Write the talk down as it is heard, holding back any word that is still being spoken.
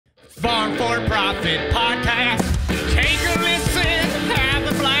Farm for Profit Podcast. Take a listen, have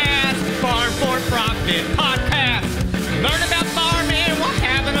a blast. Farm for Profit Podcast. Learn about farming while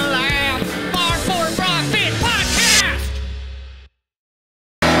having a laugh. Farm for Profit Podcast.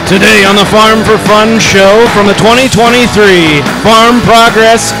 Today on the Farm for Fun show from the 2023 Farm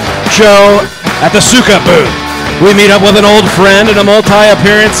Progress Show at the Suka booth. We meet up with an old friend and a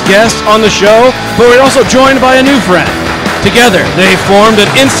multi-appearance guest on the show, but we're also joined by a new friend. Together, they formed an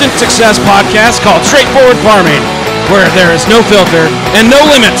instant success podcast called Straightforward Farming, where there is no filter and no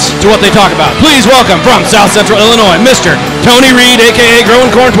limits to what they talk about. Please welcome from South Central Illinois, Mr. Tony Reed, a.k.a. Growing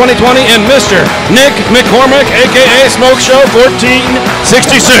Corn 2020, and Mr. Nick McCormick, a.k.a. Smoke Show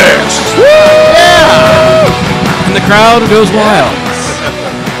 1466. Woo! Yeah! And the crowd goes wild.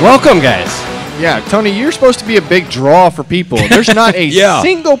 Welcome, guys. Yeah, Tony, you're supposed to be a big draw for people. There's not a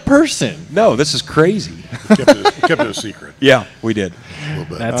single person. No, this is crazy. Kept it a secret. Yeah, we did. A little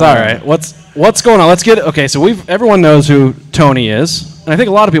bit. That's all right. What's going on? Let's get okay. So everyone knows who Tony is, and I think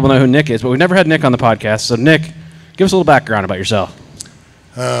a lot of people know who Nick is, but we've never had Nick on the podcast. So Nick, give us a little background about yourself.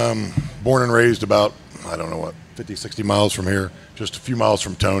 Born and raised about 50, 60 miles from here, just a few miles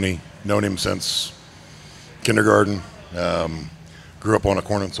from Tony. Known him since kindergarten. Grew up on a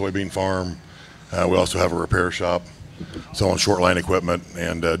corn and soybean farm. We also have a repair shop, selling short line equipment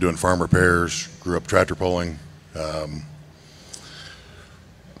and doing farm repairs. Grew up tractor pulling.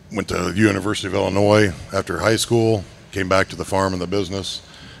 Went to the University of Illinois after high school. Came back to the farm and the business,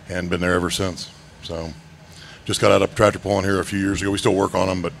 and been there ever since. So, just got out of tractor pulling here a few years ago. We still work on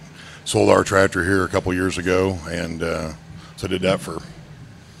them, but sold our tractor here a couple years ago, and so I did that for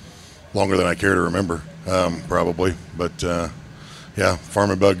longer than I care to remember, probably. But yeah,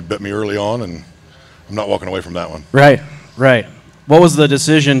 farming bug bit me early on, and I'm not walking away from that one. Right. What was the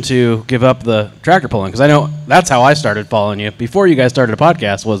decision to give up the tractor pulling? Because I know that's how I started following you. Before you guys started a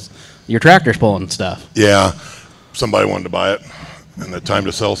podcast was your tractors pulling stuff. Yeah, somebody wanted to buy it, and the time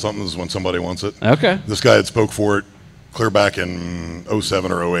to sell something is when somebody wants it. Okay. This guy had spoke for it clear back in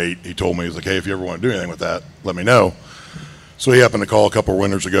 07 or 08. He told me, he's like, hey, if you ever want to do anything with that, let me know. So he happened to call a couple of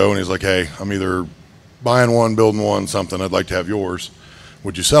winters ago, and he's like, hey, I'm either buying one, building one, something. I'd like to have yours.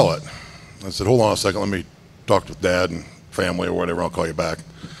 Would you sell it? I said, hold on a second. Let me talk with Dad and family or whatever. I'll call you back.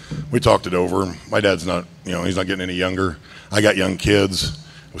 We talked it over. My dad's not, he's not getting any younger. I got young kids.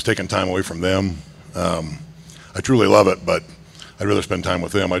 I was taking time away from them. I truly love it, but I'd rather spend time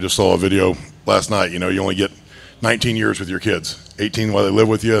with them. I just saw a video last night. You only get 19 years with your kids, 18 while they live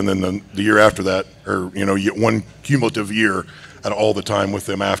with you, and then the year after that, or, you get one cumulative year out of all the time with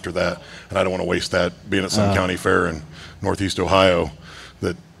them after that. And I don't want to waste that being at some county fair in Northeast Ohio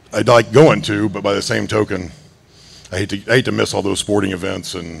that I'd like going to, but by the same token, I hate to miss all those sporting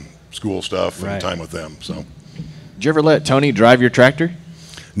events and school stuff and time with them. So, Did you ever let Tony drive your tractor?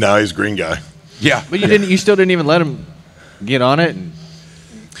 No, he's a green guy. Yeah. But you still didn't even let him get on it?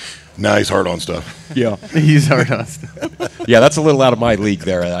 Now he's hard on stuff. Yeah. He's hard on stuff. Yeah, that's a little out of my league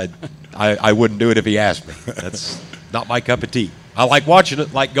there. I wouldn't do it if he asked me. That's not my cup of tea. I like watching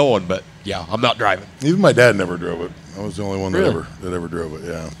it, like going, but yeah, I'm not driving. Even my dad never drove it. I was the only one Really? that ever drove it.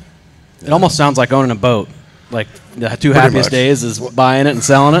 Yeah. It almost sounds like owning a boat. Like the two happiest much. days is buying it and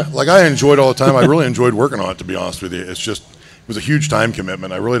selling it. Like I enjoyed all the time. I really enjoyed working on it, to be honest with you. It was a huge time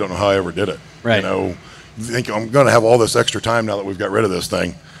commitment. I really don't know how I ever did it. Right. You think I'm going to have all this extra time now that we've got rid of this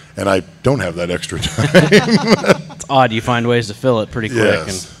thing, and I don't have that extra time. It's odd you find ways to fill it pretty quick.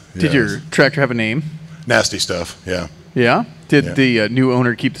 Yes. Did your tractor have a name? Nasty stuff, yeah. Yeah? Did the new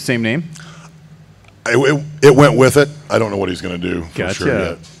owner keep the same name? It went with it. I don't know what he's going to do for Gotcha. sure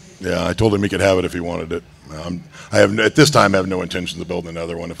yet. Yeah, I told him he could have it if he wanted it. At this time, I have no intentions of building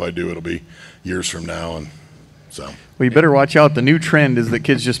another one. If I do, it'll be years from now, and so. Well, you better watch out. The new trend is that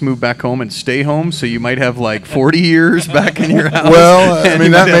kids just move back home and stay home, so you might have like 40 years back in your house. Well, I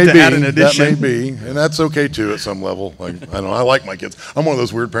mean, that may addition. be, and that's okay too at some level. Like I don't know, I like my kids. I'm one of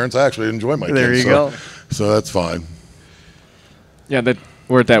those weird parents. I actually enjoy my kids. There you go. So that's fine. Yeah,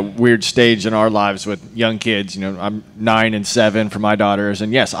 we're at that weird stage in our lives with young kids. I'm 9 and 7 for my daughters,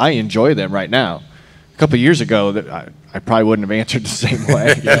 and yes, I enjoy them right now. A couple of years ago, I probably wouldn't have answered the same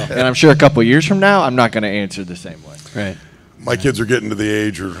way, and I'm sure a couple of years from now, I'm not going to answer the same way. Right. My kids are getting to the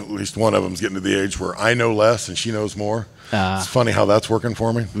age, or at least one of them's getting to the age where I know less and she knows more. It's funny how that's working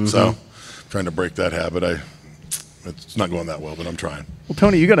for me. Mm-hmm. So, trying to break that habit. It's not going that well, but I'm trying. Well,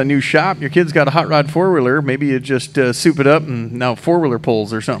 Tony, you got a new shop. Your kid's got a hot rod four-wheeler. Maybe you just soup it up and now four-wheeler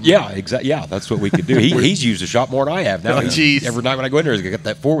pulls or something. Yeah, exactly. Yeah, that's what we could do. He's used the shop more than I have now. Oh, geez. Every night when I go in there, he's got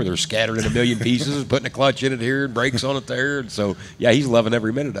that four-wheeler scattered in a million pieces, putting a clutch in it here and brakes on it there. And so, yeah, he's loving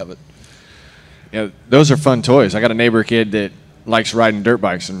every minute of it. Those are fun toys. I got a neighbor kid that likes riding dirt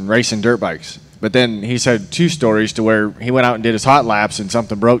bikes and racing dirt bikes. But then he's had 2 stories to where he went out and did his hot laps and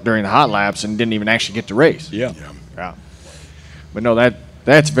something broke during the hot laps and didn't even actually get to race. Yeah. But no,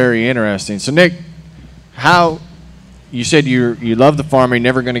 that's very interesting. So Nick, how you said you love the farming,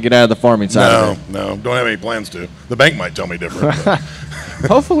 never going to get out of the farming side of it? No, don't have any plans to. The bank might tell me different. but-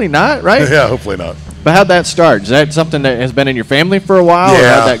 Hopefully not, right? yeah, hopefully not. But how'd that start? Is that something that has been in your family for a while, or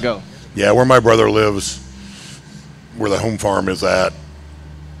how'd that go? Yeah, where my brother lives, where the home farm is at,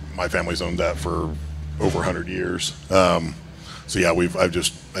 my family's owned that for over 100 years. So yeah, I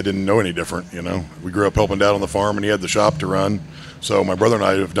didn't know any different, you know. We grew up helping Dad on the farm, and he had the shop to run. So my brother and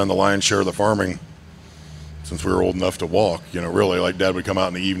I have done the lion's share of the farming since we were old enough to walk. You know, really, like Dad would come out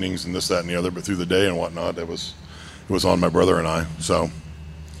in the evenings and this, that, and the other, but through the day and whatnot, it was on my brother and I. So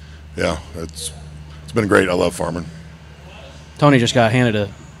yeah, it's been great. I love farming. Tony just got handed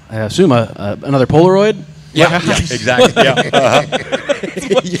I assume another Polaroid. Yeah, exactly. Yeah.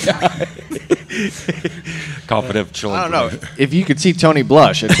 Confident children. I don't know. If you could see Tony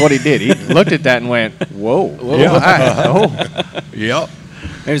blush, it's what he did. He looked at that and went, whoa. Yep.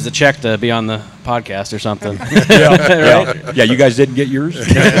 There's the check to be on the podcast or something. Yeah, you guys didn't get yours?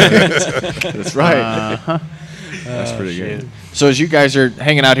 That's right. That's pretty good. So as you guys are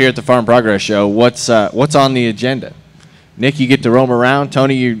hanging out here at the Farm Progress Show, what's on the agenda? Nick, you get to roam around.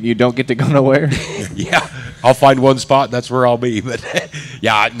 Tony, you don't get to go nowhere. Yeah, I'll find one spot, and that's where I'll be. But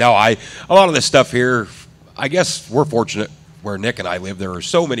yeah, no, a lot of this stuff here, I guess we're fortunate where Nick and I live. There are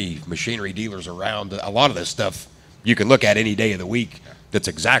so many machinery dealers around. A lot of this stuff you can look at any day of the week. That's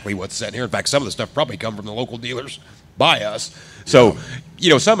exactly what's set here. In fact, some of the stuff probably come from the local dealers by us. So, you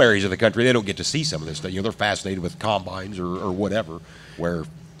know, some areas of the country, they don't get to see some of this stuff. You know, they're fascinated with combines or whatever, where,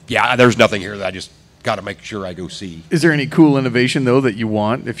 yeah, there's nothing here that I just got to make sure I go see. Is there any cool innovation, though, that you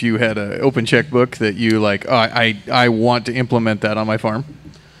want if you had an open checkbook that you like, oh, I want to implement that on my farm?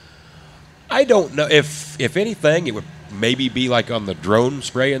 I don't know. If anything, it would maybe be like on the drone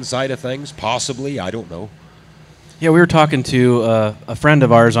spraying side of things, possibly. I don't know. Yeah, we were talking to a friend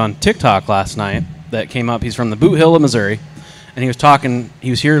of ours on TikTok last night that came up. He's from the Boot Hill of Missouri, and he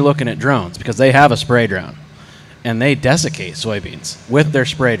was here looking at drones because they have a spray drone, and they desiccate soybeans with their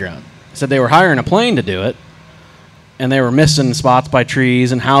spray drone. Said they were hiring a plane to do it, and they were missing spots by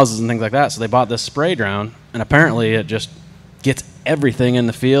trees and houses and things like that, so they bought this spray drone, and apparently it just gets everything in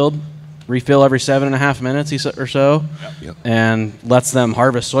the field, refill every 7.5 minutes or so, and lets them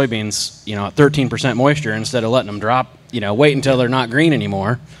harvest soybeans, you know, at 13% moisture instead of letting them drop, you know, wait until they're not green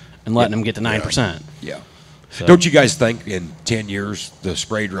anymore and letting them get to 9%. Yeah. So. Don't you guys think in 10 years the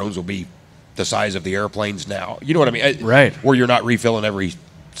spray drones will be the size of the airplanes now? You know what I mean? Right. Where you're not refilling every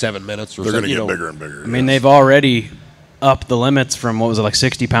 7 minutes or They're going to something. get bigger and bigger. I mean, they've already upped the limits from, what was it, like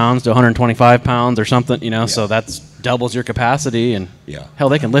 60 pounds to 125 pounds or something, you know, so that's doubles your capacity, and hell,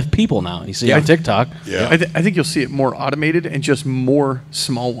 they can lift people now. You see on TikTok. Yeah. I think you'll see it more automated and just more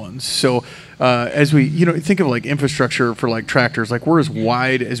small ones. So as we, you know, think of like infrastructure for like tractors, like we're as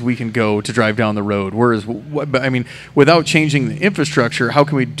wide as we can go to drive down the road. But I mean, without changing the infrastructure, how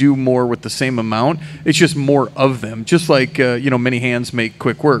can we do more with the same amount? It's just more of them. Just like, you know, many hands make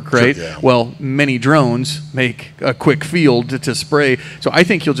quick work, right? Sure, yeah. Well, many drones make a quick field to spray. So I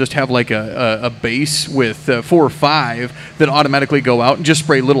think you'll just have like a base with 4 or 5 that automatically go out and just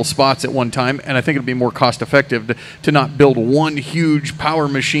spray little spots at one time. And I think it'll be more cost effective to not build one huge power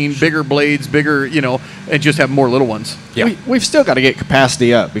machine, bigger blades, bigger, you know, and just have more little ones. Yeah. We've still got to get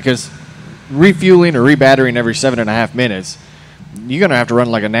capacity up because refueling or rebattering every 7.5 minutes, you're going to have to run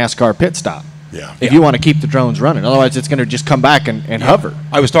like a NASCAR pit stop. Yeah. If you want to keep the drones running. Otherwise, it's going to just come back and hover.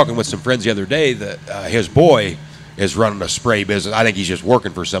 I was talking with some friends the other day that his boy is running a spray business. I think he's just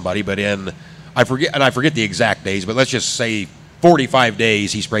working for somebody, but I forget the exact days, but let's just say 45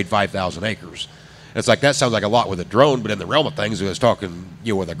 days he sprayed 5,000 acres. And it's like, that sounds like a lot with a drone, but in the realm of things, I was talking,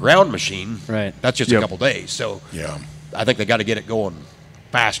 you know, with a ground machine, right? That's just a couple days. So yeah, I think they got to get it going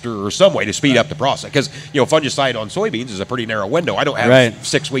faster or some way to speed up the process. Because, you know, fungicide on soybeans is a pretty narrow window. I don't have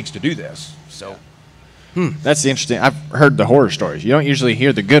 6 weeks to do this. So that's the interesting. I've heard the horror stories. You don't usually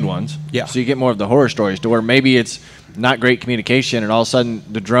hear the good ones. Yeah. So you get more of the horror stories to where maybe it's not great communication and all of a sudden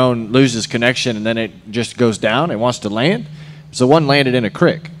the drone loses connection and then it just goes down and wants to land. So one landed in a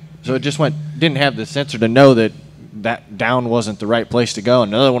creek. So it just didn't have the sensor to know that down wasn't the right place to go.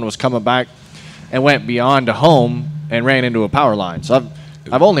 And another one was coming back and went beyond a home and ran into a power line. So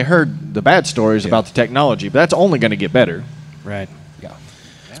I've only heard the bad stories about the technology, but that's only going to get better. Right. yeah.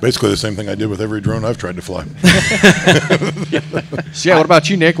 it's basically the same thing I did with every drone I've tried to fly. So yeah, what about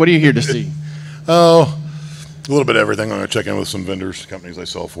you, Nick? What are you here to see? Oh, a little bit of everything. I'm going to check in with some vendors, companies I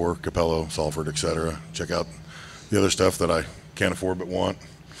sell for, Capello, Salford, etc. Check out the other stuff that I can't afford but want,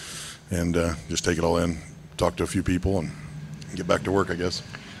 and just take it all in, talk to a few people, and get back to work, I guess.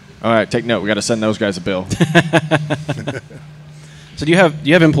 All right, take note. We got to send those guys a bill. So do you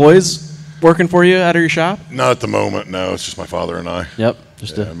have employees working for you out of your shop? Not at the moment, no. It's just my father and I. Yep.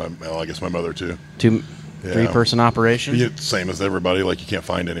 Just Yeah, I guess my mother too. a Yeah. 3-person operation. Yeah, same as everybody. Like, you can't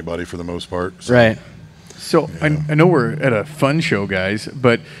find anybody for the most part. So. Right. So I know we're at a fun show, guys,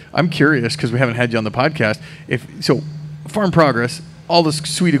 but I'm curious because we haven't had you on the podcast. Farm Progress, all this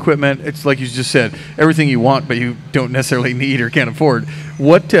sweet equipment, it's like you just said, everything you want, but you don't necessarily need or can't afford.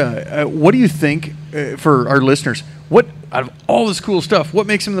 What do you think for our listeners? What out of all this cool stuff, what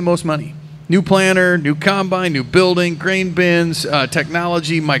makes them the most money? New planter, new combine, new building, grain bins,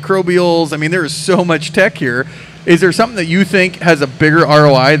 technology, microbials. I mean, there is so much tech here. Is there something that you think has a bigger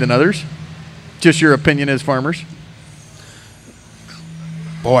ROI than others? Just your opinion as farmers?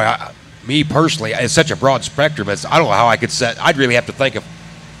 Boy, me personally, it's such a broad spectrum. I don't know how I could I'd really have to think of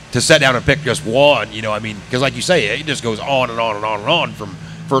to sit down and pick just one. You know, I mean, because like you say, it just goes on and on and on and on, from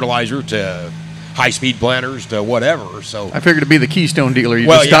fertilizer to high-speed planters to whatever. So I figured to be the Keystone dealer. You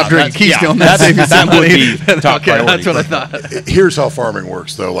Well, just stop yeah, drinking that's- yeah, Keystone. that's- that would be top Okay, that's priority what I for me. thought. Here's how farming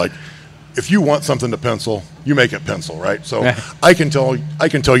works, though. Like, if you want something to pencil, you make it pencil, right? So Yeah. I can tell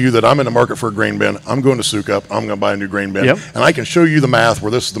you that I'm in the market for a grain bin. I'm going to Sukup. I'm going to buy a new grain bin, Yep. and I can show you the math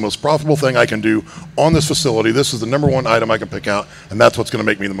where this is the most profitable thing I can do on this facility. This is the number one item I can pick out, and that's what's going to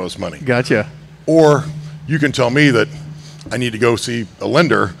make me the most money. Gotcha. Or you can tell me that I need to go see a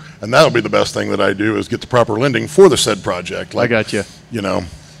lender, and that'll be the best thing that I do is get the proper lending for the said project. I gotcha. You know,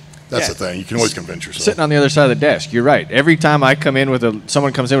 that's Yeah. the thing. You can always convince yourself. Sitting on the other side of the desk, you're right. Every time I come in with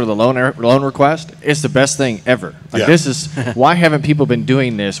someone comes in with a loan request, it's the best thing ever. Like, Yeah. this is why haven't people been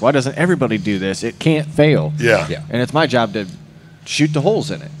doing this? Why doesn't everybody do this? It can't fail. Yeah. Yeah. And it's my job to shoot the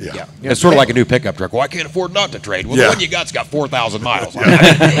holes in it. Yeah. Yeah, it's sort of like a new pickup truck. Well, I can't afford not to trade. Well, Yeah. the one you got's got 4,000 miles.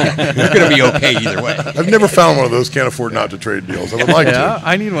 It's going to be okay either way. I've never found one of those can't afford not to trade deals. I would like Yeah, to.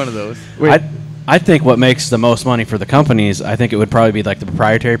 I need one of those. I think what makes the most money for the companies, I think it would probably be like the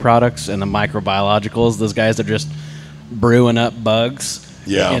proprietary products and the microbiologicals. Those guys are just brewing up bugs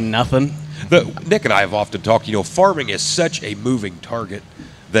Yeah. in nothing. Nick and I have often talked, farming is such a moving target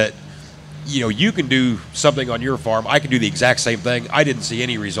that, you can do something on your farm. I can do the exact same thing. I didn't see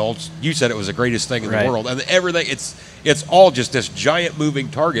any results. You said it was the greatest thing in Right. the world. And everything, it's all just this giant moving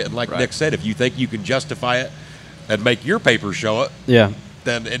target. And like Right. Nick said, if you think you can justify it and make your paper show it, Yeah.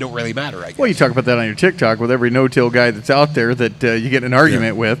 then it don't really matter, I guess. Well, you talk about that on your TikTok with every no-till guy that's out there that you get in an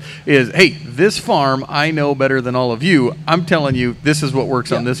argument with is, hey, this farm I know better than all of you. I'm telling you, this is what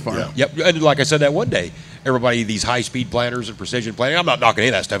works on this farm. Yeah. Yep, and like I said that one day, everybody, these high-speed planters and precision planting, I'm not knocking any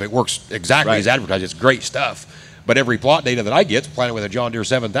of that stuff. It works exactly as advertised. It's great stuff. But every plot data that I get is planted with a John Deere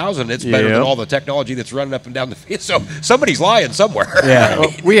 7000. It's better than Yep. all the technology that's running up and down the field. So somebody's lying somewhere. Yeah.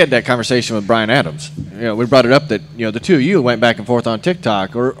 Well, we had that conversation with Brian Adams. We brought it up that the two of you went back and forth on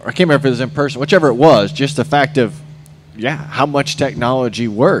TikTok, or I can't remember if it was in person, whichever it was. Just the fact of, how much technology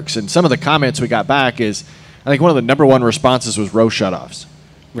works, and some of the comments we got back is, I think one of the number one responses was row shutoffs.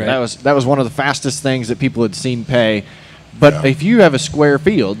 Right. That was one of the fastest things that people had seen pay. But Yeah. if you have a square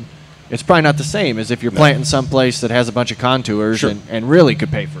field, it's probably not the same as if you're planting someplace that has a bunch of contours Sure. and really could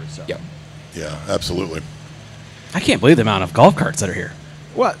pay for itself. Yep. Yeah, absolutely. I can't believe the amount of golf carts that are here.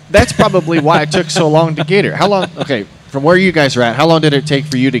 Well, that's probably why it took so long to get here. How long? Okay, from where you guys are at, how long did it take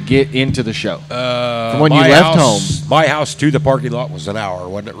for you to get into the show? From when you My left house- home. My house to the parking lot was an hour,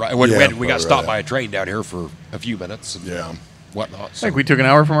 wasn't it? Right? Yeah, We got right. stopped by a train down here for a few minutes and Yeah. whatnot. I So, think we took an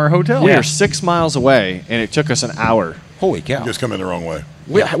hour from our hotel. We are 6 miles away, and it took us an hour. holy cow. You just come in the wrong way.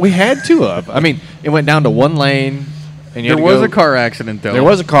 We had to have. I mean, it went down to one lane, and you There had to was go- a car accident, though. There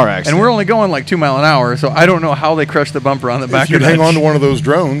was a car accident, And we're only going like 2 miles an hour, so I don't know how they crushed the bumper on the back If you'd of hang that. on to one of those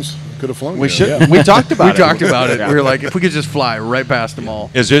drones, could have flown. We you. should. Yeah. We talked about We it. talked about it. Yeah. We were like, if we could just fly right past them all.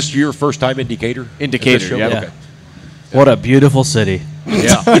 Is this your first time indicator? Indicator, Is this show? yeah. Okay. What a beautiful city.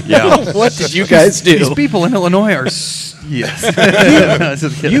 Yeah. Yeah. What did you guys These do? people in Illinois are yes.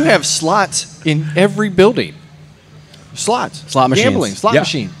 Just kidding. You have slots in every building. Slots. Slot machines. Gambling. Slot Yeah.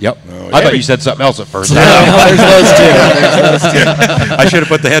 machine. Yep. Oh, I yeah. thought you said something else at first. There's those two. I should have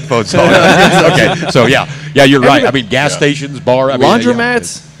put the headphones on. Okay. So yeah, you're right. I mean, gas stations, bar, I mean,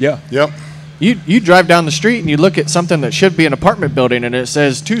 Laundromats. Yeah. Yep. You drive down the street and you look at something that should be an apartment building and it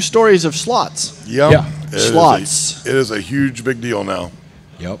says 2 stories of slots. Yep. Yeah. It is Slots. It is a huge, big deal now.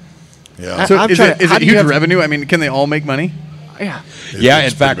 Yep. Yeah. So I'm is trying it, to- is how it do you huge have- revenue? I mean, can they all make money? Yeah. Yeah,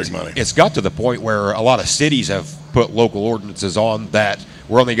 It's in pretty fact, big money. it's got to the point where a lot of cities have put local ordinances on that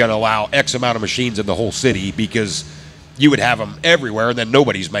we're only going to allow X amount of machines in the whole city because you would have them everywhere and then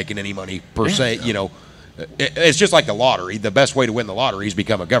nobody's making any money per se, It's just like the lottery. The best way to win the lottery is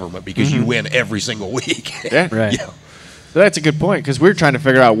become a government because you win every single week. Yeah. Right. You know? So that's a good point because we're trying to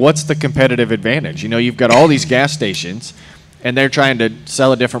figure out what's the competitive advantage. You know, you've got all these gas stations, and they're trying to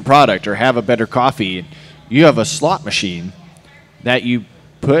sell a different product or have a better coffee. You have a slot machine that you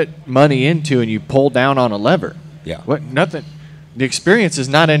put money into and you pull down on a lever. Yeah. What? Nothing. The experience is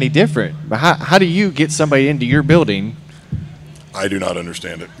not any different. But how do you get somebody into your building? I do not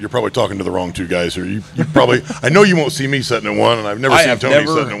understand it. You're probably talking to the wrong two guys here. You probably. I know you won't see me sitting in one, and I've never seen Tony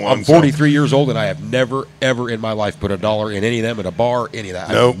sitting in one. I'm 43 years old, and I have never, ever in my life put $1 in any of them at a bar, any of that.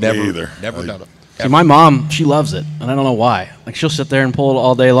 Nope, I've never, me either. Never done it. See, my mom, she loves it, and I don't know why. Like, she'll sit there and pull it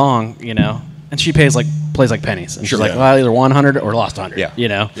all day long, you know, and she plays like pennies. And she's like, yeah. well, I either won 100 or lost 100, Yeah. you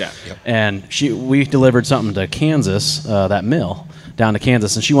know? Yeah. Yep. And we delivered something to Kansas, that mill down to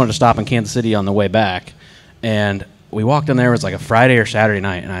Kansas, and she wanted to stop in Kansas City on the way back. And we walked in there, it was like a Friday or Saturday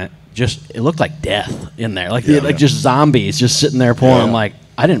night, and it looked like death in there. Like, just zombies just sitting there pulling. Yeah. I'm like,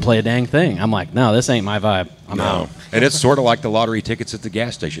 I didn't play a dang thing. I'm like, no, this ain't my vibe. I'm out. And it's sort of like the lottery tickets at the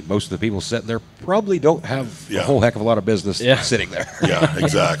gas station. Most of the people sitting there probably don't have a whole heck of a lot of business sitting there. Yeah,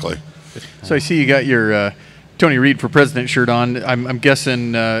 exactly. So I see you got your Tony Reed for president shirt on. I'm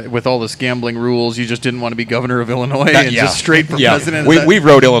guessing with all this gambling rules, you just didn't want to be governor of Illinois and just straight for president. We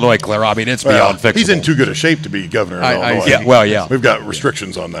rode Illinois, Claire. I mean, it's beyond fixable. He's in too good a shape to be governor of Illinois. Yeah, well, yeah. We've got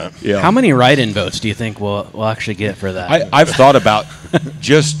restrictions on that. Yeah. How many write-in votes do you think we'll actually get for that? I've thought about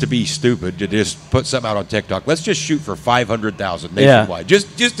just to be stupid to just put something out on TikTok. Let's just shoot for 500,000 nationwide,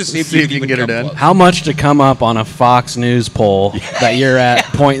 just to see if you can get it in. How much to come up on a Fox News poll that you're at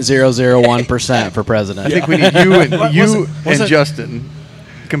 0.001% for president? I think we need you Was and it- Justin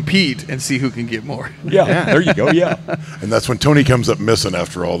compete and see who can get more. Yeah, there you go. Yeah. And that's when Tony comes up missing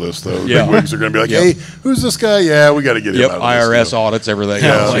after all this, though. Yeah. Big wigs are going to be like, Yep. hey, who's this guy? Yeah, we got to get him Yep. out of IRS this deal. audits, everything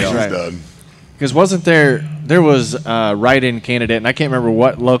Yeah, else. he's Yeah. right. done. Because wasn't there was a write-in candidate, and I can't remember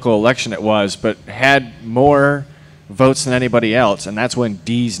what local election it was, but had more votes than anybody else, and that's when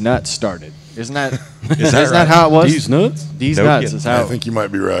D's Nuts started. Isn't that right? how it was? D's Nuts? D's No Nuts kidding. is how. I think you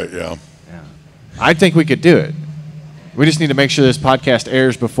might be right, yeah. I think we could do it. We just need to make sure this podcast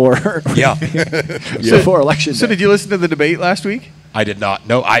airs before Yeah. before election. So day. did you listen to the debate last week? I did not.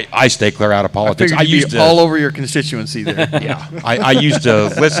 No, I stay clear out of I politics. figured I you'd used be to all over your constituency there. Yeah, I used to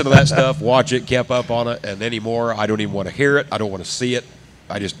listen to that stuff, watch it, kept up on it, and anymore I don't even want to hear it. I don't want to see it.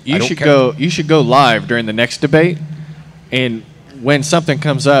 I don't care. You should go live during the next debate, and when something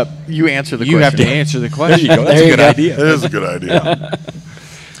comes up, You answer the you question. have to answer the There question. you go. That's a good idea. It is a good idea.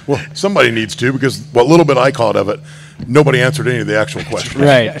 Well, somebody needs to, because what little bit I caught of it, nobody answered any of the actual questions.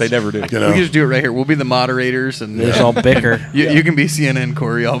 Right. They never do. You We know? can just do it right here. We'll be the moderators, and They just all bicker. you can be CNN,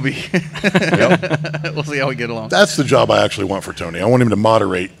 Corey. I'll be. We'll see how we get along. That's the job I actually want for Tony. I want him to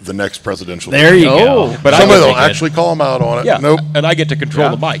moderate the next presidential There you debate. go. But Somebody I that'll think it- actually call him out on it. Yeah, Nope. and I get to control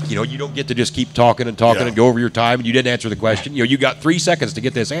the mic. You know, you don't get to just keep talking and talking Yeah. and go over your time, and you didn't answer the question. You know, you got 3 seconds to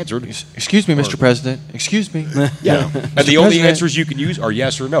get this answered. Excuse me, Mr. President. Excuse me. Yeah, and the only President- answers you can use are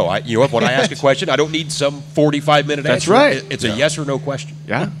yes or no. You know, when I ask a question, I don't need some 45-minute That's answer. right. It's a yes or no question.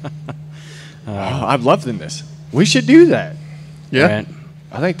 Yeah. I'm loving this. We should do that. Yeah. Right.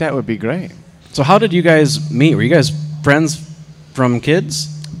 I think that would be great. So how did you guys meet? Were you guys friends from kids?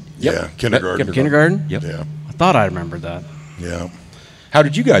 Yeah, kindergarten. Kindergarten? Yep. Yeah, I thought I remembered that. yeah, How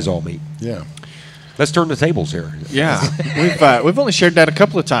did you guys all meet? yeah. Let's turn the tables here. Yeah, we've only shared that a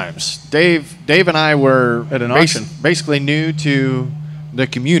couple of times. Dave and I were At an auction. basically new to the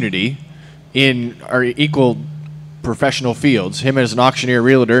community in our equal professional fields. Him as an auctioneer,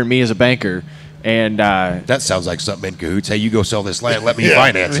 realtor, and me as a banker. And That sounds like something in cahoots. Hey, you go sell this land. Let me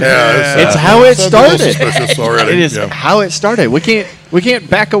finance it. Yeah, it's how it sounds a little started. suspicious already. It is Yeah. how it started. We can't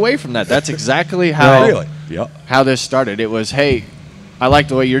back away from that. That's exactly how Really? Yep. how this started. It was, hey, I like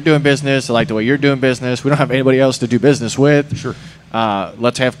the way you're doing business. I like the way you're doing business. We don't have anybody else to do business with. Sure.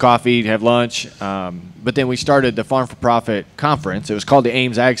 Let's have coffee, have lunch. But then we started the Farm for Profit conference. It was called the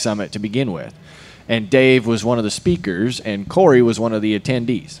Ames Ag Summit to begin with. And Dave was one of the speakers, and Corey was one of the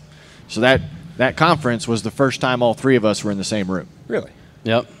attendees. So that conference was the first time all three of us were in the same room. Really?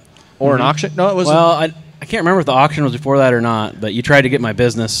 Yep. Or an auction? No, it was. Well, I can't remember if the auction was before that or not, but you tried to get my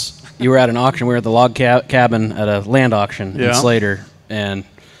business. You were at an auction. We were at the log cabin at a land auction Yeah. in Slater, and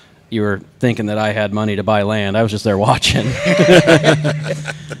you were thinking that I had money to buy land. I was just there watching.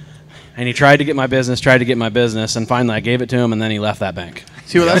 And he tried to get my business, and finally I gave it to him, and then he left that bank.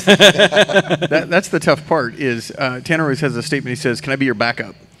 See, well, that's the tough part. Is Tanner always has a statement. He says, "Can I be your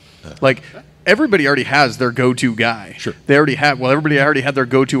backup?" Like, everybody already has their go-to guy. Sure. Everybody already had their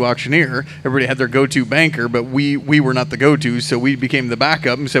go-to auctioneer. Everybody had their go-to banker, but we were not the go-to, so we became the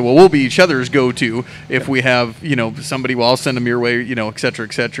backup and said, well, we'll be each other's go-to if we have, somebody, well, I'll send them your way, et cetera,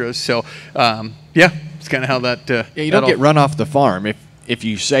 et cetera. So, it's kind of how that. You don't get run off the farm if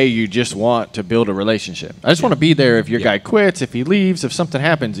you say you just want to build a relationship. I just want to be there if your guy quits, if he leaves, if something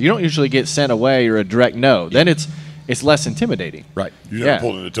happens. You don't usually get sent away or a direct no. Then it's less intimidating. Right. You never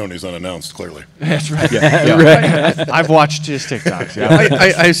pulled into Tony's unannounced, clearly. That's right. Right. I've watched his TikToks. Yeah.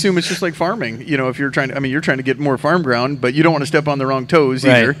 I assume it's just like farming. If you're trying to get more farm ground, but you don't want to step on the wrong toes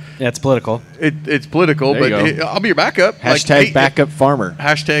either. Yeah, it's political. It's political, There you but go. I'll be your backup. Hashtag backup farmer.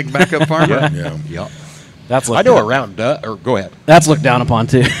 Hashtag backup farmer. Yeah. That's I know around, or go ahead. That's looked down upon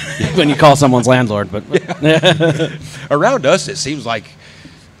too when you call someone's landlord. But Around us, it seems like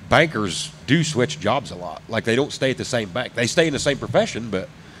bankers do switch jobs a lot. Like they don't stay at the same bank. They stay in the same profession, but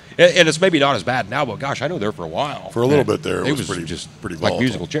and it's maybe not as bad now. But gosh, I know there for a while. For a little bit there, it was pretty like volatile.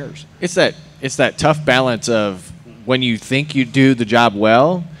 musical chairs. It's that tough balance of when you think you do the job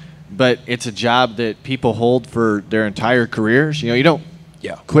well, but it's a job that people hold for their entire careers. You don't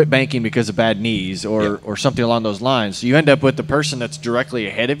quit banking because of bad knees or something along those lines. So you end up with the person that's directly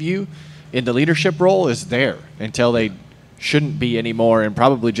ahead of you in the leadership role is there until they shouldn't be anymore, and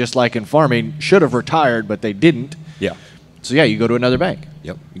probably just like in farming, should have retired, but they didn't. Yeah. So you go to another bank.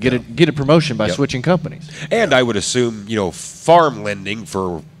 Yep. You get a promotion by switching companies. And I would assume, farm lending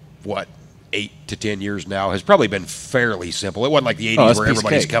for 8 to 10 years now has probably been fairly simple. It wasn't like the 80s that's where piece of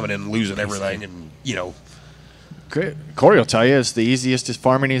everybody's cake. coming in and losing everything and, Corey will tell you it's the easiest as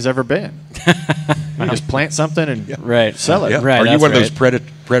farming he's ever been. You just plant something and sell it. Yeah. Right, Are you that's one of right. those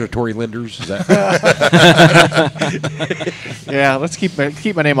predatory lenders? Is that Yeah, let's keep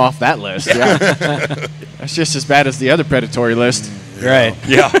my name off that list. Yeah. That's just as bad as the other predatory list. right.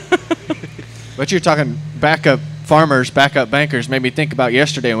 Yeah. But you're talking backup farmers, backup bankers made me think about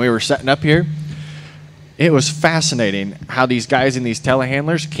yesterday when we were setting up here. It was fascinating how these guys in these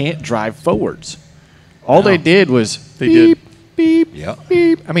telehandlers can't drive forwards. All they did was beep, beep, Yeah.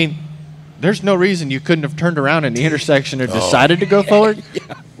 beep. I mean, there's no reason you couldn't have turned around in the intersection or decided to go forward.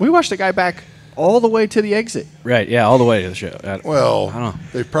 We watched the guy back all the way to the exit. Right. Yeah. All the way to the show. I don't Well, know.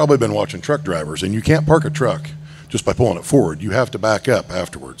 they've probably been watching truck drivers, and you can't park a truck just by pulling it forward. You have to back up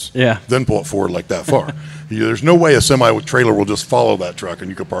afterwards. Yeah. Then pull it forward like that far. There's no way a semi-trailer will just follow that truck and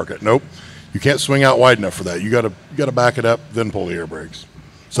you can park it. Nope. You can't swing out wide enough for that. You got to back it up, then pull the air brakes.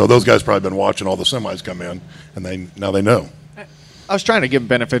 So those guys probably been watching all the semis come in, and now they know. I was trying to give them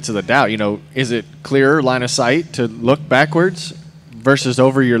benefits of the doubt. Is it clearer line of sight to look backwards versus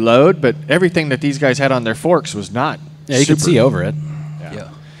over your load? But everything that these guys had on their forks was not. Yeah, you could super. see over it. Yeah.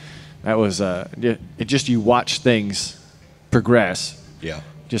 That was you watch things progress. Yeah.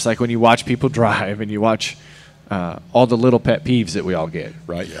 Just like when you watch people drive and you watch all the little pet peeves that we all get.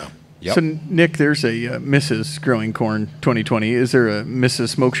 Right. Yeah. Yep. So, Nick, there's a Mrs. Growing Corn 2020. Is there a Mrs.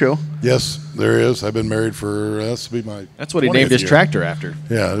 Smoke Show? Yes, there is. I've been married for, this will be my That's what he 20th named his year. tractor after.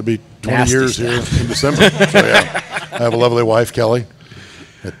 Yeah, it'll be 20 Nasty years stuff. here in December. So, yeah, I have a lovely wife, Kelly,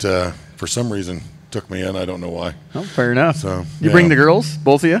 that for some reason took me in. I don't know why. Oh, fair enough. So, you yeah. bring the girls,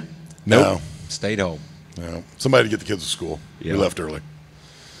 both of you? No. Stayed home. No. Somebody to get the kids to school. Yeah. We left early.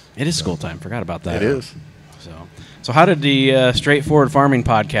 It is school time. Forgot about that. It is. So how did the Straightforward Farming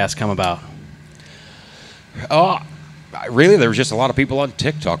podcast come about? Really, there was just a lot of people on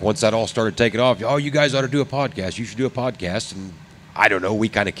TikTok once that all started taking off. Oh, you guys ought to do a podcast. You should do a podcast. And I don't know. We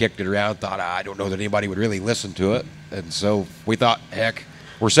kind of kicked it around. Thought, I don't know that anybody would really listen to it. And so we thought, heck,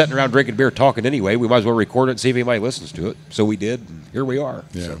 we're sitting around drinking beer talking anyway. We might as well record it and see if anybody listens to it. So we did. And here we are.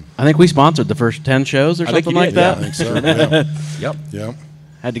 Yeah. So, I think we sponsored the first 10 shows or I think something you like did, that. I think so. Yeah. yep. Yeah.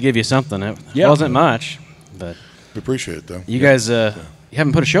 Had to give you something. It Yeah. wasn't much, but We appreciate it, though. you guys you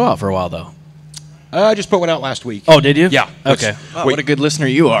haven't put a show out for a while though. I just put one out last week. Oh, did you? Yeah. Okay. Wow, what a good listener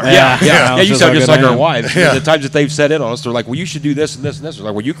you are. Yeah. Yeah, I was you just sound like just that like I our am. wives. Yeah. The times that they've set in on us, they're like, well, you should do this and this and this. We're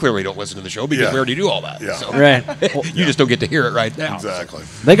like, well, you clearly don't listen to the show because Yeah. we already do all that. Yeah. So Right. you just don't get to hear it right now. Exactly.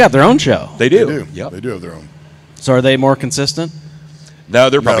 They got their own show. They do. They do. Yep. They do have their own. So are they more consistent? No,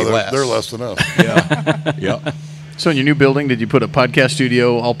 they're probably No, less. they're less than us. Yeah. Yep. So in your new building, did you put a podcast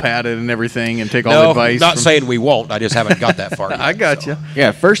studio all padded and everything and take all No, advice? not from- saying we won't. I just haven't got that far yet. I got you.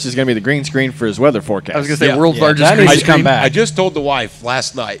 Yeah, first is going to be the green screen for his weather forecast. I was going to say Yeah. world's Yeah, largest that green needs to come screen. back. I just told the wife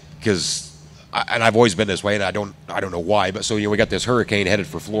last night because, and I've always been this way, and I don't know why, but so we got this hurricane headed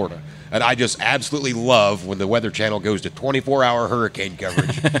for Florida, and I just absolutely love when the Weather Channel goes to 24-hour hurricane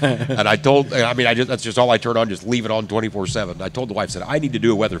coverage. And that's just all I turn on, just leave it on 24/7. I told the wife, said I need to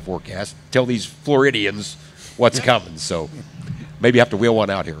do a weather forecast, tell these Floridians what's coming. So maybe have to wheel one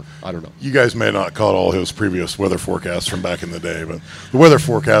out here. I don't know. You guys may not caught all his previous weather forecasts from back in the day, but the weather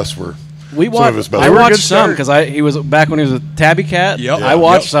forecasts were some of his best. I work. watched some because he was back when he was with Tabby Cat. Yep. I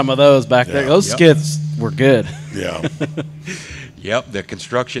watched some of those back there. Those skits were good. Yeah. Yep, the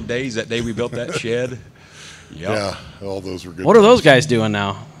construction days, that day we built that shed. Yep. Yeah, all those were good. What are those guys doing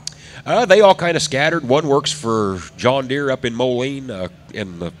now? They all kind of scattered. One works for John Deere up in Moline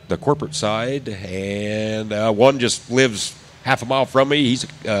in the corporate side, and one just lives half a mile from me. He's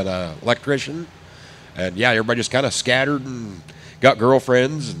an electrician. And, yeah, everybody just kind of scattered and got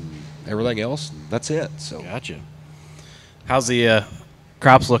girlfriends and everything else, and that's it. So Gotcha. How's the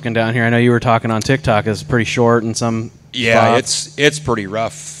crops looking down here? I know you were talking on TikTok. It's pretty short in some spots. it's pretty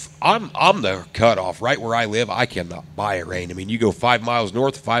rough. I'm the cutoff. Right where I live, I cannot buy a rain. I mean, you go 5 miles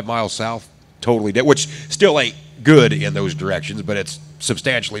north, 5 miles south, totally dead, which still ain't good in those directions, but it's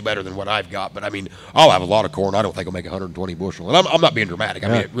substantially better than what I've got. But, I mean, I'll have a lot of corn. I don't think I'll make 120 bushel. And I'm not being dramatic. I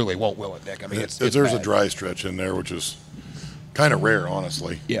mean, it really won't, will it, Nick? I mean, it's There's bad. a dry stretch in there, which is kind of rare,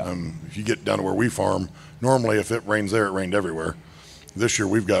 honestly. Yeah. If you get down to where we farm, normally if it rains there, it rained everywhere. This year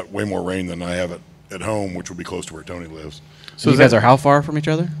we've got way more rain than I have at home, which will be close to where Tony lives. So you guys are how far from each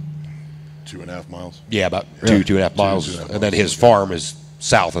other? 2.5 miles. Yeah, about Really? 2.5 miles. 2.5 And then miles, his yeah. farm is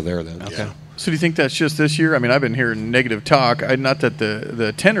south of there then. Okay. Yeah. So do you think that's just this year? I mean, I've been hearing negative talk. Not that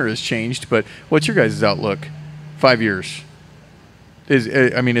the tenor has changed, but what's your guys' outlook? 5 years. Is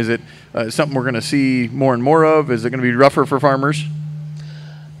it something we're going to see more and more of? Is it going to be rougher for farmers?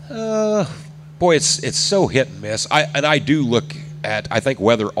 Boy, it's so hit and miss. I do look at, I think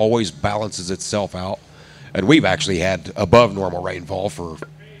weather always balances itself out. And we've actually had above normal rainfall for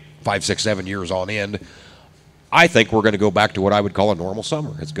 5, 6, 7 years on end. I think we're going to go back to what I would call a normal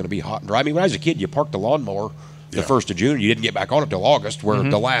summer. It's going to be hot and dry. I mean, when I was a kid, you parked the lawnmower the 1st of June. You didn't get back on it till August, where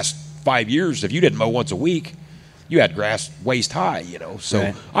the last 5 years, if you didn't mow once a week, you had grass waist high, you know. So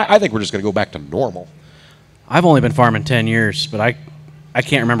Right. I think we're just going to go back to normal. I've only been farming 10 years, but I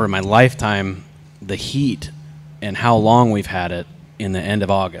can't remember in my lifetime the heat and how long we've had it in the end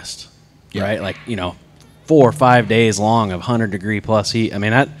of August, right? Like, 4 or 5 days long of 100-degree plus heat. I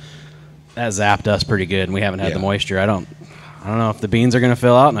mean, that zapped us pretty good, and we haven't had the moisture. I don't know if the beans are going to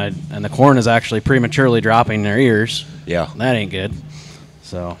fill out, and the corn is actually prematurely dropping their ears. Yeah. That ain't good.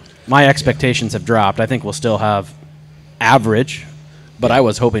 So my expectations have dropped. I think we'll still have average, but I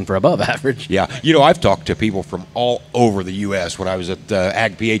was hoping for above average. Yeah. I've talked to people from all over the U.S. when I was at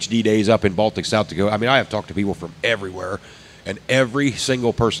Ag PhD days up in Baltic, South Dakota. I mean, I have talked to people from everywhere, and every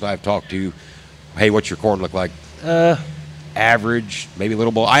single person I've talked to, hey, what's your corn look like? Average, maybe a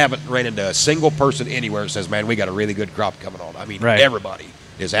little below. I haven't ran into a single person anywhere that says, man, we got a really good crop coming on. I mean, everybody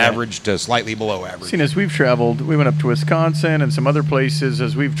is average to slightly below average. Seeing as we've traveled, we went up to Wisconsin and some other places.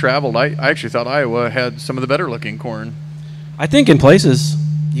 As we've traveled, I actually thought Iowa had some of the better looking corn. I think in places,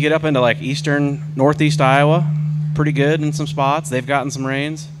 you get up into like eastern, northeast Iowa, pretty good in some spots. They've gotten some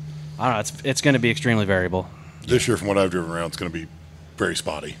rains. I don't know. It's going to be extremely variable. This year, from what I've driven around, it's going to be very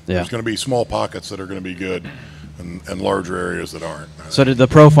spotty. Yeah. There's going to be small pockets that are going to be good and larger areas that aren't. So did the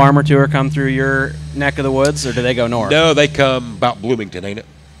Pro Farmer Tour come through your neck of the woods, or do they go north? No, they come about Bloomington, ain't it?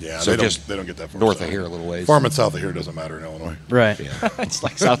 Yeah, So they just don't get that far north south. of here a little ways. Farming south of here doesn't matter in Illinois. Right. It's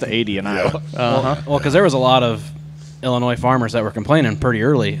like south of 80 in Iowa. Well, because there was a lot of Illinois farmers that were complaining pretty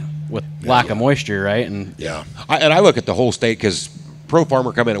early with lack of moisture, right? And Yeah. I look at the whole state because Pro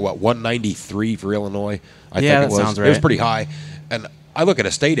Farmer come in at, 193 for Illinois? I think it that was. sounds It was right. pretty high. And I look at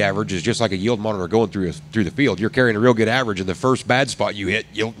a state average as just like a yield monitor going through the field. You're carrying a real good average, and the first bad spot you hit,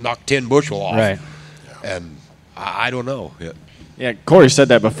 you'll knock 10 bushel off. Right. And I don't know. Yeah, Corey said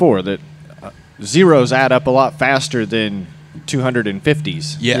that before, that zeros add up a lot faster than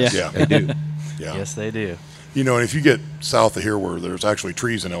 250s. Yes, Yeah. they do. Yeah. yes, they do. And if you get south of here where there's actually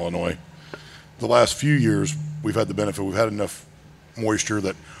trees in Illinois, the last few years we've had the benefit. We've had enough moisture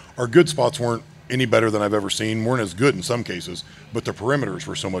that our good spots weren't any better than I've ever seen. Weren't as good in some cases, but the perimeters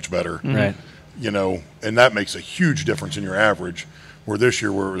were so much better. Right. And that makes a huge difference in your average. Where this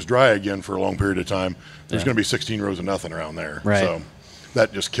year, where it was dry again for a long period of time, there's going to be 16 rows of nothing around there. Right. So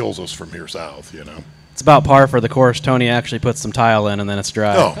that just kills us from here south, It's about par for the course. Tony actually puts some tile in, and then it's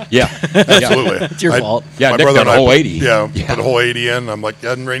dry. Oh, Yeah. absolutely. It's your fault. Yeah, my Nick brother done and a I whole put- 80. Yeah, Yeah. put a whole 80 in. I'm like, it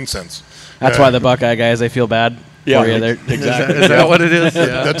hasn't rained since. That's why the Buckeye guys, they feel bad for you. They're- exactly. Is that what it is?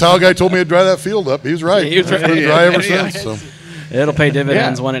 Yeah. That tile guy told me to dry that field up. He was right. He was right. It's been dry ever Yeah. since. So. It'll pay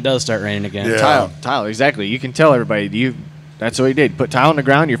dividends Yeah. when it does start raining again. Yeah. Tile, exactly. You can tell everybody, that's what he did. Put tile on the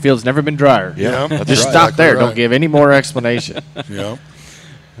ground, your field's never been drier. Yeah, that's Just right. stop Exactly there. right. Don't give any more explanation. Yeah.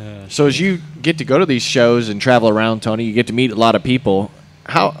 So as you get to go to these shows and travel around, Tony, you get to meet a lot of people.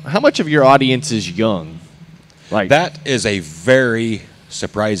 How much of your audience is young? Like That is a very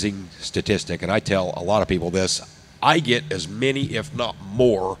surprising statistic, and I tell a lot of people this. I get as many, if not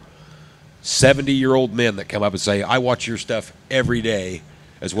more, 70-year-old men that come up and say, I watch your stuff every day,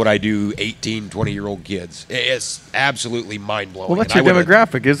 as what I do 18, 20-year-old kids. It's absolutely mind-blowing. Well, that's And your I would've-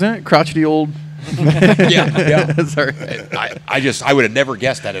 demographic, isn't it? Crotchety old. Yeah. Sorry. I would have never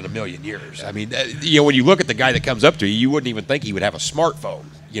guessed that in a million years. I mean, when you look at the guy that comes up to you, you wouldn't even think he would have a smartphone,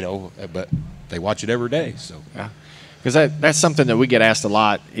 but they watch it every day. So, because that's something that we get asked a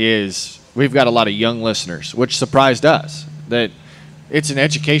lot is we've got a lot of young listeners, which surprised us that it's an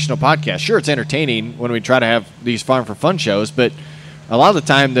educational podcast. Sure, it's entertaining when we try to have these Farm for Fun shows, but a lot of the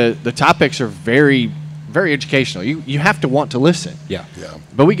time the topics are very, very educational. You have to want to listen. yeah.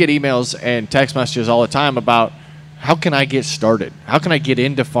 But we get emails and text messages all the time about how can I get started? How can I get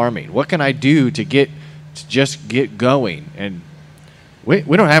into farming? What can I do to just get going? And we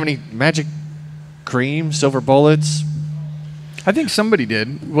don't have any magic cream, silver bullets. I think somebody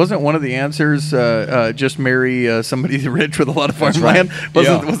did. Wasn't one of the answers just marry somebody rich with a lot of farmland?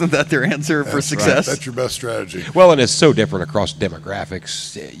 Wasn't that their answer for success? That's your best strategy. Well, and it's so different across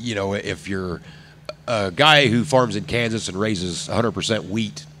demographics. If you're a guy who farms in Kansas and raises 100%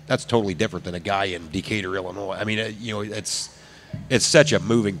 wheat, that's totally different than a guy in Decatur, Illinois. I mean, it's such a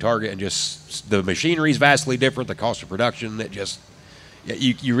moving target, and just the machinery is vastly different. The cost of production,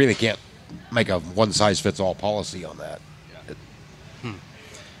 you really can't make a one-size-fits-all policy on that.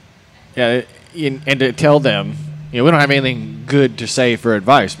 Yeah, and to tell them, we don't have anything good to say for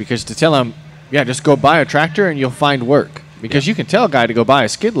advice, because to tell them, just go buy a tractor and you'll find work. Because you can tell a guy to go buy a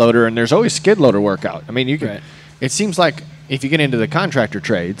skid loader, and there's always skid loader work out. I mean, you can. Right. It seems like if you get into the contractor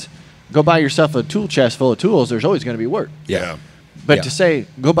trades, go buy yourself a tool chest full of tools. There's always going to be work. Yeah. But to say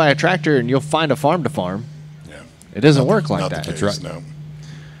go buy a tractor and you'll find a farm to farm, it doesn't work like that. That's right. No.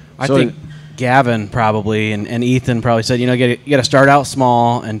 I think Gavin probably and Ethan probably said, you got to start out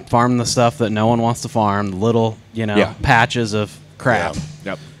small and farm the stuff that no one wants to farm, little, patches of crap.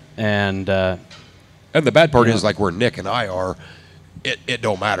 Yep. And the bad part is, like where Nick and I are, it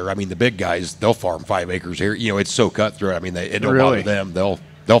don't matter. I mean, the big guys, they'll farm 5 acres here. It's so cutthroat. I mean, it don't bother them.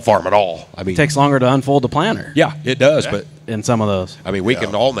 They'll farm it all. I mean, it takes longer to unfold the planter. Yeah, it does. But in some of those, I mean, we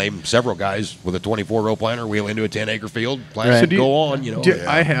can all name several guys with a 24-row planter wheel into a 10-acre field, plant So go on.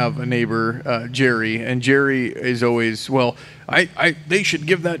 I have a neighbor, Jerry, and Jerry is always they should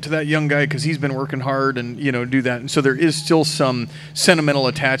give that to that young guy because he's been working hard and do that. And so there is still some sentimental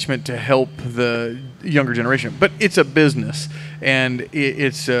attachment to help the younger generation, but it's a business and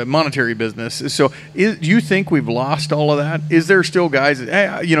it's a monetary business. So do you think we've lost all of that? Is there still guys that,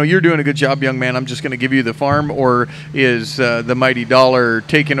 hey, you're doing a good job, young man, I'm just going to give you the farm, or is the mighty dollar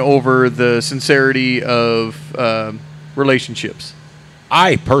taking over the sincerity of relationships?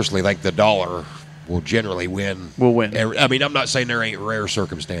 I personally think the dollar will generally win. Will win. I mean, I'm not saying there ain't rare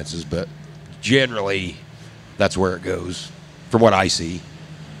circumstances, but generally that's where it goes from what I see.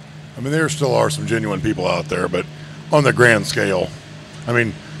 I mean, there still are some genuine people out there, but on the grand scale, I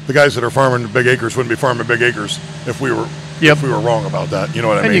mean, the guys that are farming big acres wouldn't be farming big acres if we were wrong about that. You know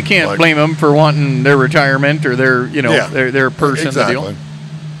what I mean? And you can't blame them for wanting their retirement or their person. Exactly. Deal.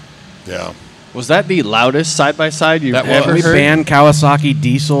 Yeah. Was that the loudest side-by-side you've ever we heard? banned Kawasaki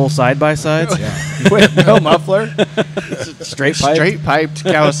diesel side-by-sides. With no muffler? Straight pipe. Straight-piped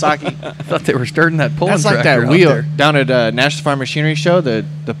Kawasaki. I thought they were starting that pulling That's like tractor that out wheel there. down at National Farm Machinery Show,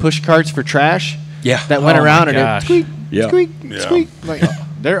 the push carts for trash. Yeah. That went Oh, around my and it gosh. squeak, Yeah. squeak, Yeah. squeak. Like,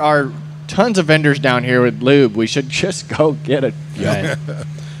 there are tons of vendors down here with lube. We should just go get it. Right.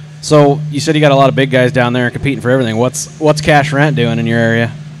 So you said you got a lot of big guys down there competing for everything. What's Cash Rent doing in your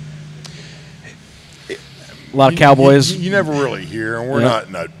area? A lot of cowboys. You never really hear, and we're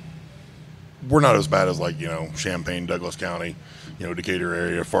not as bad as Champaign, Douglas County, Decatur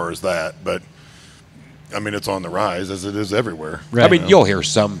area as far as that. But I mean, it's on the rise as it is everywhere. Right. I mean, you'll hear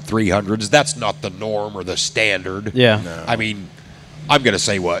some 300s. That's not the norm or the standard. Yeah. No. I mean, I'm going to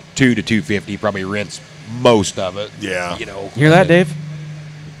say 2 to 250 probably rents most of it. Yeah. You hear that, Dave?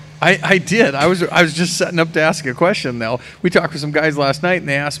 I did. I was just setting up to ask a question. Now, we talked with some guys last night, and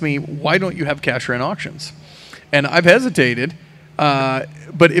they asked me, why don't you have cash rent auctions? And I've hesitated,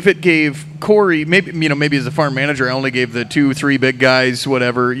 but if it gave Corey, maybe as a farm manager, I only gave the 2-3 big guys,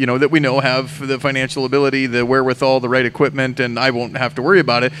 whatever, that we know have the financial ability, the wherewithal, the right equipment, and I won't have to worry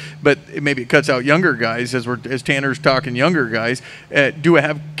about it. But maybe it cuts out younger guys, as Tanner's talking younger guys. Do I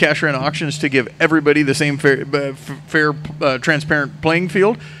have cash rent auctions to give everybody the same fair, transparent playing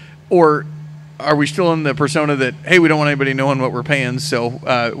field, or are we still in the persona that, hey, we don't want anybody knowing what we're paying,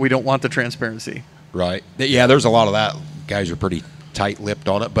 so we don't want the transparency? Right. Yeah, there's a lot of that. Guys are pretty tight-lipped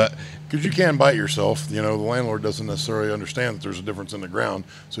on it. But Because you can bite yourself. You know, the landlord doesn't necessarily understand that there's a difference in the ground.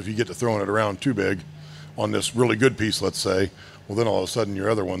 So if you get to throwing it around too big on this really good piece, let's say, well, then all of a sudden your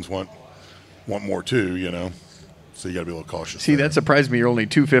other ones want more too, you know. So you got to be a little cautious. See, there. that surprised me. You're only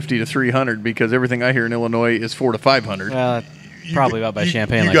 250 to 300 because everything I hear in Illinois is 400 to 500. Probably about by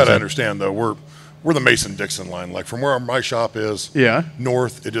Champaign. You like got to said. understand, though, we're the Mason-Dixon line. Like from where my shop is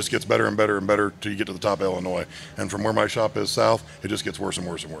north, it just gets better and better and better till you get to the top of Illinois. And from where my shop is south, it just gets worse and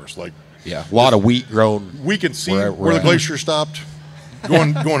worse and worse. Like a lot of wheat grown. We can see where the glacier stopped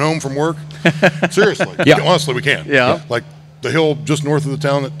going home from work. Seriously. Honestly, we can. Yeah. Like the hill just north of the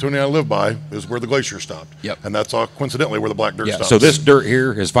town that Tony and I live by is where the glacier stopped. Yep. And that's all coincidentally where the black dirt stops. So this dirt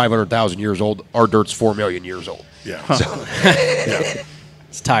here is 500,000 years old. Our dirt's 4 million years old. Yeah. So,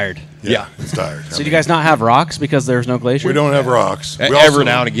 It's tired. Yeah, it's tired. So do you guys not have rocks because there's no glacier? We don't have rocks. Every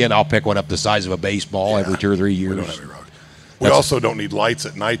now and again, I'll pick one up the size of a baseball every 2 or 3 years. We don't have any rocks. We also don't need lights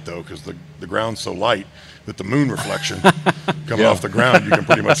at night, though, because the ground's so light that the moon reflection coming off the ground, you can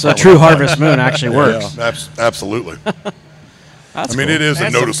pretty much... So a true harvest moon actually works. Absolutely. That's mean, cool. it is a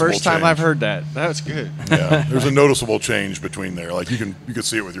That's noticeable the first time change. I've heard that. That was good. Yeah, there's a noticeable change between there. Like you can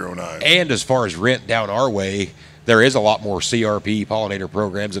see it with your own eyes. And as far as rent down our way, there is a lot more CRP pollinator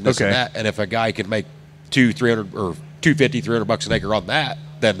programs and this and that. And if a guy can make $250, $300 an acre on that,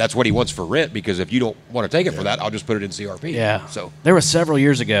 then that's what he wants for rent. Because if you don't want to take it for that, I'll just put it in CRP. Yeah. So there was several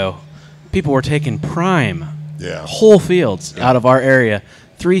years ago, people were taking prime, Yeah. whole fields out of our area,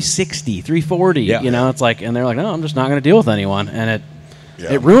 360, 340. Yeah. You know, it's like, and they're like, no, I'm just not going to deal with anyone, and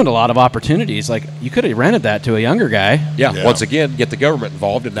Yeah. it ruined a lot of opportunities. Like you could have rented that to a younger guy. yeah, once again, get the government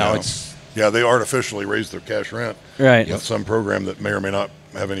involved, and now it's they artificially raised their cash rent Right. with some program that may or may not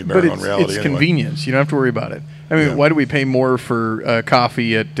have any But bearing it's on reality. it's anyway. convenience. You don't have to worry about it. I mean, why do we pay more for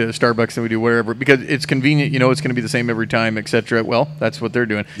coffee at Starbucks than we do wherever? Because it's convenient. You know, it's going to be the same every time, et cetera. Well, that's what they're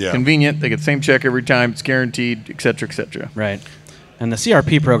doing. Yeah. Convenient. They get the same check every time. It's guaranteed, et cetera, et cetera. Right. And the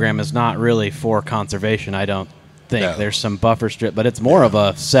CRP program is not really for conservation, I don't think. No. There's some buffer strip, but it's more of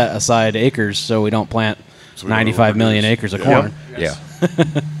a set aside acres so we don't plant So we don't 95 million overproduce. acres of Yeah. corn. yeah.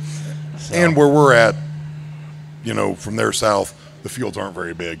 And where we're at, you know, from there south, the fields aren't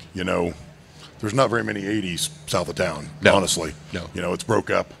very big. You know, there's not very many 80s south of town, No. honestly. No. You know, it's broke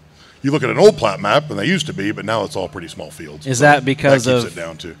up. You look at an old plat map, and they used to be, but now it's all pretty small fields. Is that because that keeps of it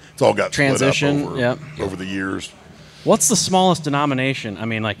down to? It's all got transition? split up Yep. over the years. What's the smallest denomination? I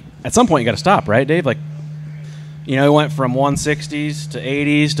mean, like, at some point you got to stop, right, Dave? Like, you know, it went from 160s to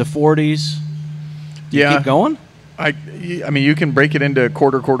 80s to 40s. Do you keep going? I mean, you can break it into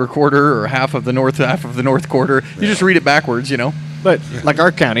quarter, or half of the north quarter. You just read it backwards, you know. But like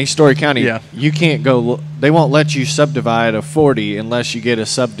our county, Story County, Yeah. you can't go. They won't let you subdivide a 40 unless you get a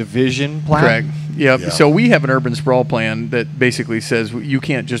subdivision plan. Correct. Yep. Yeah. So we have an urban sprawl plan that basically says you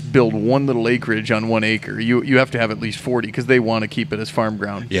can't just build one little acreage on 1 acre. You have to have at least 40 because they want to keep it as farm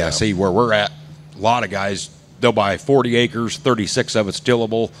ground. Yeah, see, where we're at, a lot of guys, they'll buy 40 acres, 36 of it's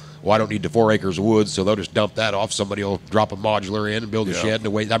tillable. Well, I don't need the 4 acres of woods, so they'll just dump that off. Somebody will drop a modular in and build a Yeah. shed and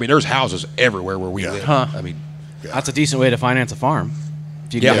away. I mean, there's houses everywhere where we Yeah. live. Huh. I mean, That's a decent way to finance a farm.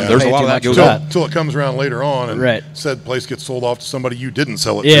 If you Yeah, don't there's pay a lot too of that much goes for on. Till it comes around later on, and Right. said place gets sold off to somebody you didn't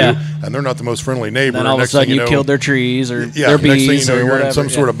sell it Yeah. to, and they're not the most friendly neighbor. Then all of a Next thing sudden you know, killed their trees or yeah, their next thing bees you know, or you're whatever. in some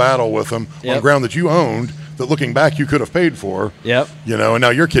sort of battle with them on Yep. ground that you owned. That looking back, you could have paid for. Yep. You know, and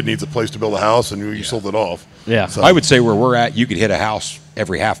now your kid needs a place to build a house, and you sold it off. Yeah. So, I would say where we're at, you could hit a house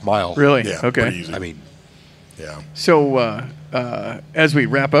every half mile. Really? Yeah. Okay. Pretty easy. I mean, yeah. So as we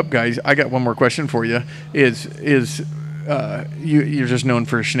wrap up, guys, I got one more question for you. You're just known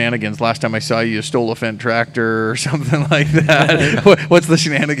for shenanigans. Last time I saw you stole a Fendt tractor or something like that. What's the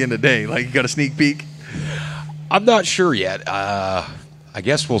shenanigan today? Like you got a sneak peek? I'm not sure yet. I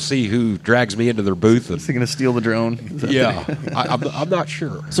guess we'll see who drags me into their booth. Is he going to steal the drone? Is that Yeah, I'm not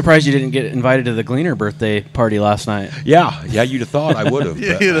sure. Surprised you didn't get invited to the Gleaner birthday party last night. Yeah, you'd have thought I would have.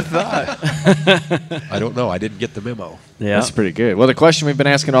 Yeah, but you'd have thought. I don't know. I didn't get the memo. Yeah. That's pretty good. Well, the question we've been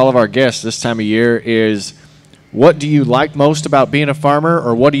asking all of our guests this time of year is, what do you like most about being a farmer,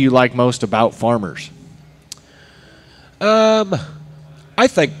 or what do you like most about farmers? I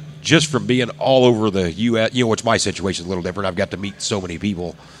think just from being all over the U.S., which my situation is a little different. I've got to meet so many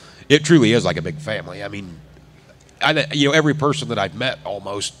people. It truly is like a big family. I mean, every person that I've met,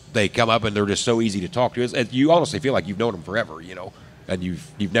 almost, they come up and they're just so easy to talk to. And you honestly feel like you've known them forever, and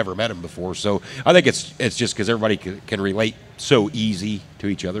you've never met them before. So I think it's just because everybody can relate so easy to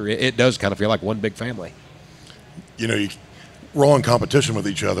each other. It does kind of feel like one big family. We're all in competition with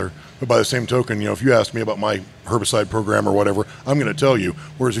each other. But by the same token, if you ask me about my herbicide program or whatever, I'm going to tell you.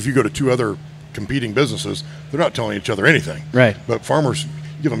 Whereas if you go to 2 other competing businesses, they're not telling each other anything. Right. But farmers,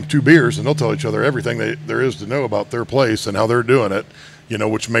 give them 2 beers, and they'll tell each other everything there is to know about their place and how they're doing it,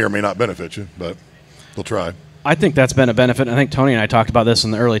 which may or may not benefit you, but they'll try. I think that's been a benefit. I think Tony and I talked about this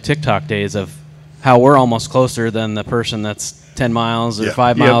in the early TikTok days of how we're almost closer than the person that's 10 miles or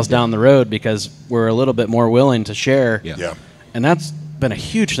 5 miles down the road because we're a little bit more willing to share. Yeah. And that's been a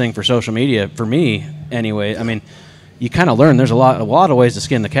huge thing for social media, for me anyway. I mean, you kind of learn there's a lot of ways to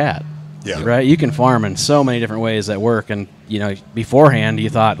skin the cat. Yeah. Right? You can farm in so many different ways that work. And, beforehand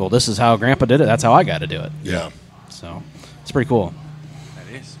you thought, well, this is how Grandpa did it. That's how I got to do it. Yeah. So it's pretty cool.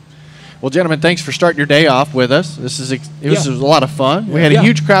 Well, gentlemen, thanks for starting your day off with us. This was a lot of fun. We had a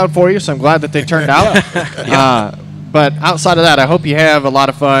huge crowd for you, so I'm glad that they turned out. But outside of that, I hope you have a lot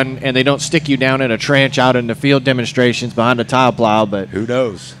of fun and they don't stick you down in a trench out in the field demonstrations behind a tile plow. But who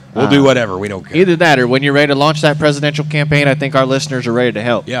knows? We'll do whatever. We don't care. Either that or when you're ready to launch that presidential campaign, I think our listeners are ready to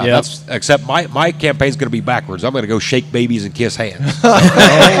help. Yeah, that's except my campaign's going to be backwards. I'm going to go shake babies and kiss hands.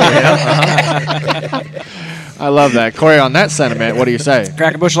 I love that. Corey, on that sentiment, what do you say?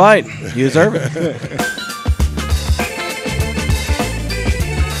 Crack a bush light. You deserve it.